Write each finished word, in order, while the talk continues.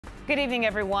Good evening,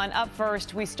 everyone. Up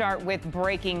first, we start with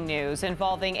breaking news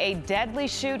involving a deadly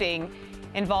shooting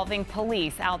involving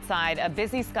police outside a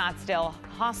busy Scottsdale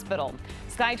hospital.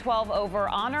 Sky 12 over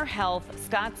Honor Health,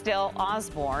 Scottsdale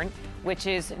Osborne, which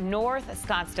is North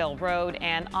Scottsdale Road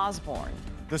and Osborne.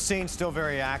 The scene's still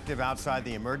very active outside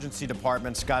the emergency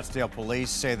department. Scottsdale police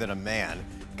say that a man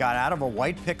got out of a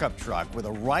white pickup truck with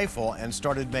a rifle and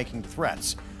started making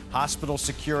threats. Hospital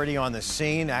security on the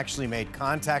scene actually made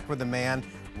contact with the man,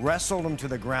 wrestled him to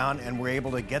the ground, and were able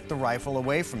to get the rifle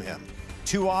away from him.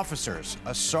 Two officers,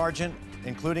 a sergeant,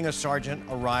 including a sergeant,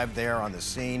 arrived there on the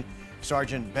scene.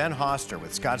 Sergeant Ben Hoster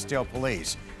with Scottsdale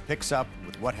Police picks up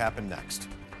with what happened next.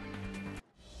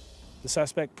 The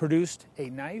suspect produced a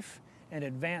knife and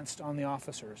advanced on the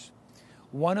officers.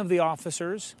 One of the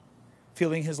officers,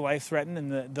 feeling his life threatened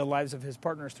and the lives of his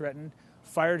partners threatened,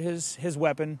 fired his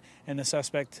weapon, and the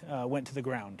suspect went to the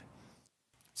ground.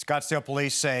 Scottsdale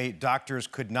police say doctors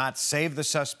could not save the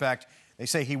suspect. They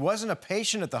say he wasn't a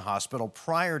patient at the hospital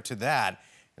prior to that,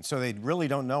 and so they really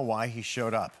don't know why he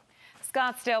showed up.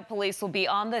 Scottsdale police will be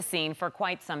on the scene for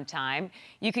quite some time.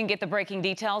 You can get the breaking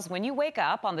details when you wake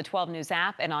up on the 12 News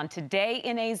app and on Today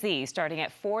in AZ starting at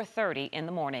 4:30 in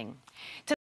the morning.